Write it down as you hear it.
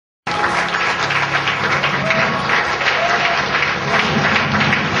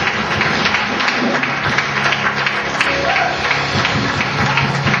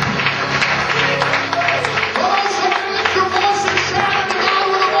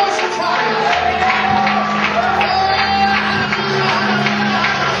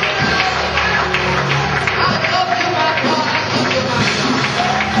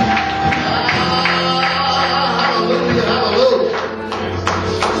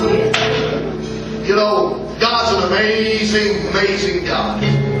know, God's an amazing, amazing God.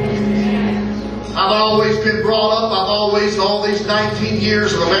 I've always been brought up, all these 19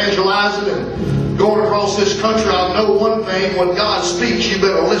 years of evangelizing and going across this country, I know one thing: when God speaks, you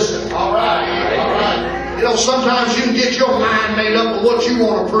better listen. All right, all right. You know, sometimes you can get your mind made up of what you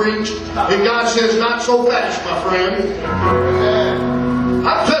want to preach, and God says, not so fast, my friend.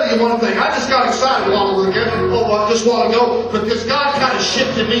 I'll tell you one thing. I just got excited a while ago, just a while ago, because God kind of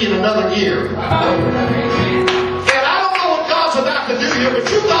shifted me in another gear. And I don't know what God's about to do here, but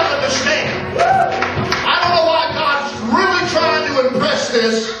you've got to understand. I don't know why God's really trying to impress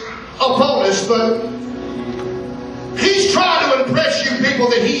this upon us, but He's trying to impress you people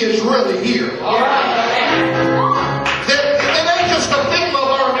that He is really here. That it ain't just a thing of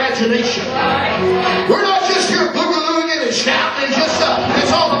our imagination. We're not just here boogalooing and shouting and just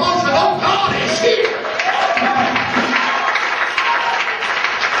it's all emotion. Oh, God is here.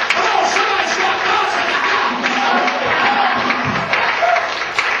 Come on, somebody shout, God's in the house.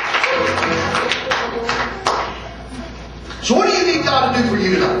 So what do you need God to do for you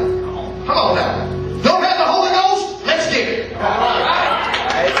tonight? Come on now. Don't have the Holy Ghost? Let's get it. Never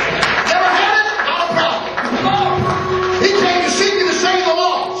had it? Not a problem. He came to seek and to save the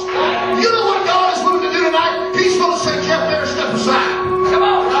lost. You know what God is moving to do tonight? He's going to say, Jeff, there, step aside. Come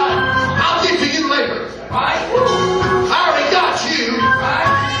on. I'll get to you later. I already got you.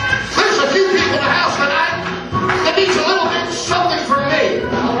 There's a few people in the house tonight that needs a little bit something from me.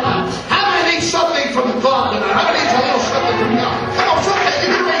 How many need something from God tonight? How many needs a little something from God? Come on, something. You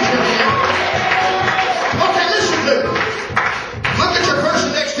can raise your hand. Okay, listen to me. Look at your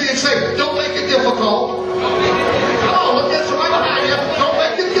person next to you and say, don't make it difficult. Come on, look at somebody behind you. Don't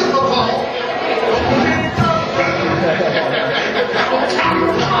make it difficult.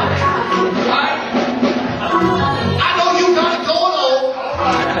 I know you got it going on.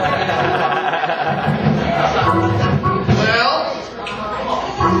 Well,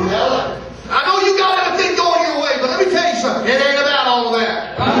 I know you got everything going your way, but let me tell you something. It ain't about all of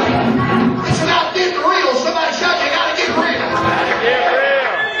that. It's about getting real. Somebody shout, you got to get real.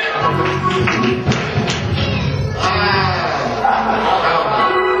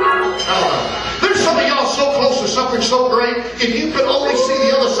 There's some of y'all so close to something so great, if you could only see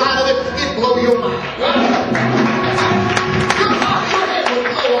the other side of it, it'd blow your mind. Your head would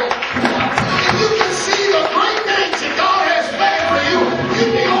blow up. If you could see the great things that God has planned for you,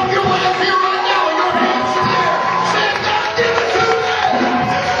 you'd be on your way up here right now with your hands in the air, saying, God, give it to me.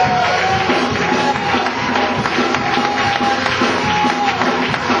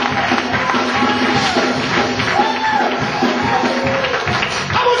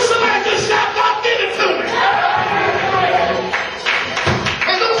 I wish somebody could shout, God, give it to me.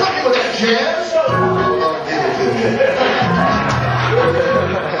 Hey, don't tell me with that jazz. God, give it to me.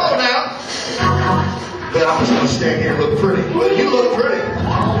 Come on now. Well, I'm just going to stand here and look pretty. Well, you look pretty.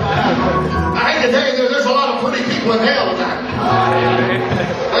 I hate to tell you, there's a lot of pretty people in hell tonight.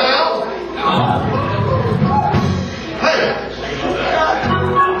 Well, hey,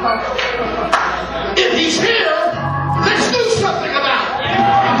 if He's here, let's do something about it.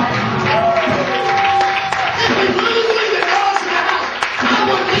 If we really believe that God's in the house, I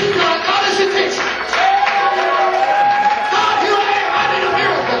wouldn't leave God. God is attention. God, here I am. I need a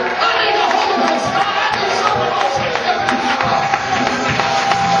miracle. I need the Holy Ghost. God, I need something awesome.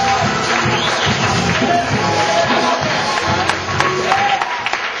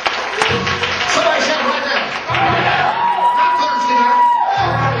 Somebody shout right now. Not Thursday night.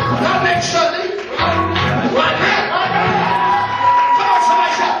 Not next Sunday. Right now. Come on,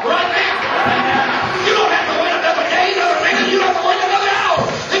 somebody shout right now. You don't have to wait another day, another minute. You don't have to wait another hour.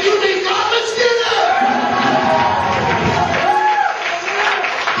 If you need God, let's get it up.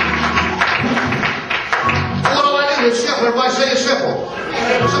 What do I do? It's simple. Everybody say it's simple.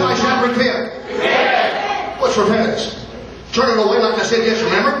 Somebody shout repent. What's repentance? Turn it away, like I said, yes,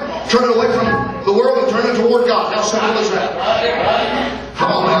 remember? Turn it away from the world and turn it toward God. How simple is that?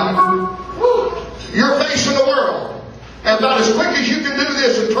 Come on now. You're facing the world. And about as quick as you can do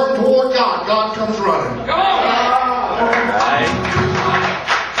this and turn toward God, God comes running.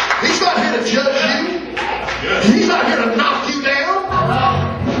 He's not here to judge you. He's not here to knock you down.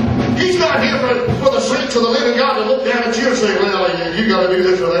 He's not here for the saints of the living God to look down at you and say, well, you got to do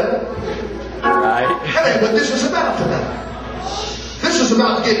this or that. That ain't what this is about tonight. This is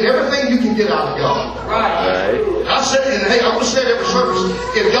about getting everything you can get out of God. I said, and hey, I'm going to say it every service,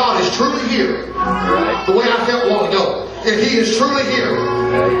 if God is truly here, the way I felt a while ago, if He is truly here,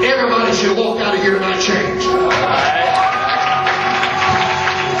 everybody should walk out of here tonight changed. By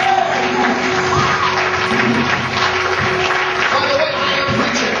the way, I am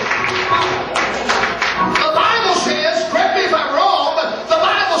preaching.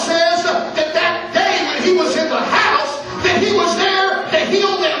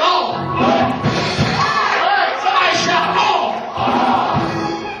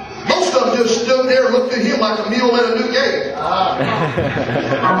 like a mule at a new gate.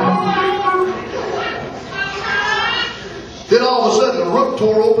 Then all of a sudden the roof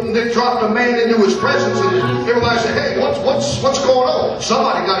tore open and they dropped a man into his presence and everybody said, hey, what's going on?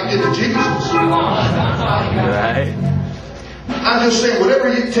 Somebody got to get to Jesus. Right. I'm just saying, whatever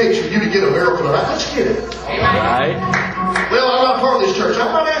it takes for you to get a miracle tonight, let's get it. Right. Well, I'm not part of this church.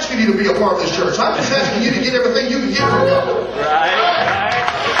 I'm not asking you to be a part of this church. I'm just asking you to get everything you can get from God. Right.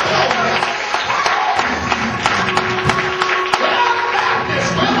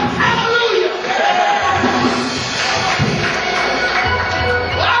 Hallelujah.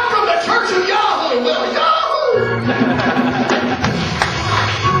 Well, I'm from the Church of Yahoo. Well, Yahoo.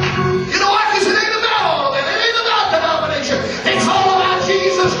 You know why? Because it ain't about all of that. It ain't about denomination. It's all about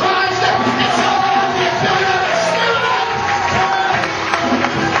Jesus Christ. It's all about the filling of the Spirit.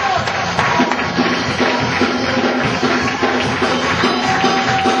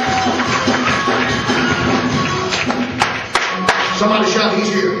 Somebody shout, He's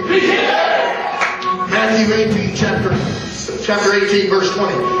here. He's here. Matthew 18, chapter 18, verse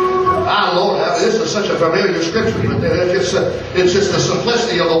 20. Ah, Lord, this is such a familiar scripture, but it's just the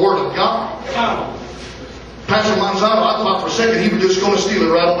simplicity of the Word of God. Pastor Manzano, I thought for a second he was just going to steal it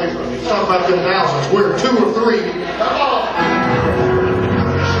right away from me. Talk about them thousands. Where 2 or 3.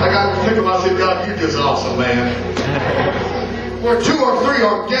 I got to think about it. God, you're just awesome, man. Where 2 or 3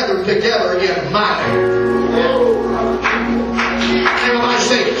 are gathered together in my name. Everybody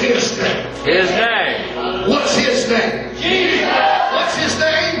say His name. His name. What's His name? Jesus. What's His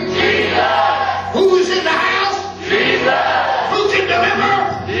name? Jesus. Who is in the house? Jesus. Who can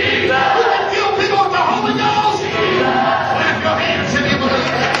deliver? Jesus. Who can fill people with the Holy Ghost? Jesus. Clap your hands if you believe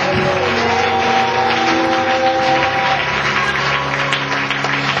that.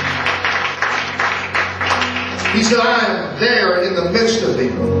 He said, I am there in the midst of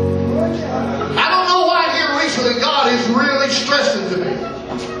thee. I don't know why here recently God is really stressing to me.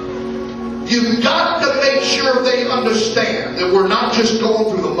 You've got to make sure they understand that we're not just going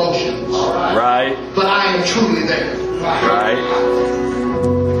through the motions. Right. But I am truly there. Right.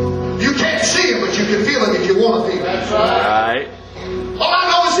 You can't see Him, but you can feel Him if you want to feel Him. Right. All I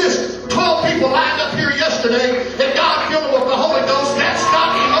know is this. 12 people lined up here yesterday and God filled them with the Holy Ghost. That's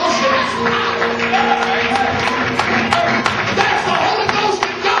not emotion, that's power. That's the Holy Ghost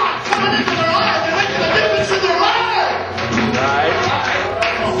and God coming into their life and making a difference in their life. Right.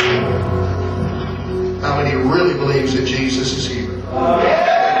 How many really believes that Jesus is here?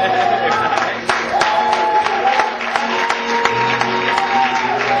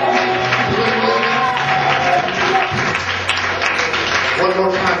 One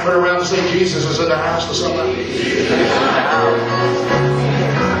more time, turn around and say Jesus is in the house to somebody.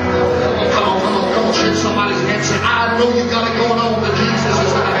 Come on, shake somebody's hand and say, I know you got it going on, but Jesus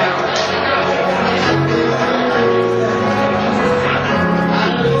is in the house.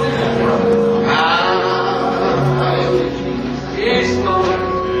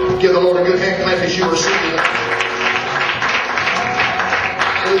 Give the Lord a good hand clap as you receive it.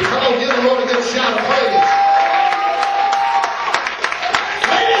 Come on, give the Lord a good shout of praise.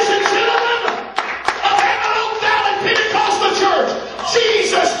 Ladies and gentlemen of Emerald Valley Pentecostal Church,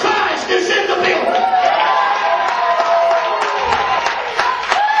 Jesus Christ is in the building.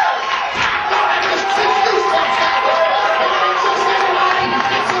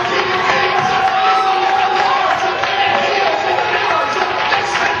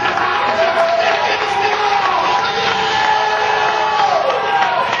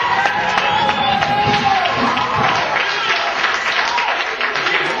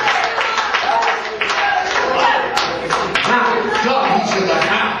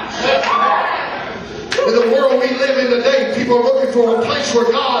 In the world we live in today, people are looking for a place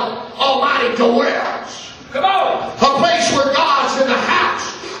where God Almighty dwells. Come on! A place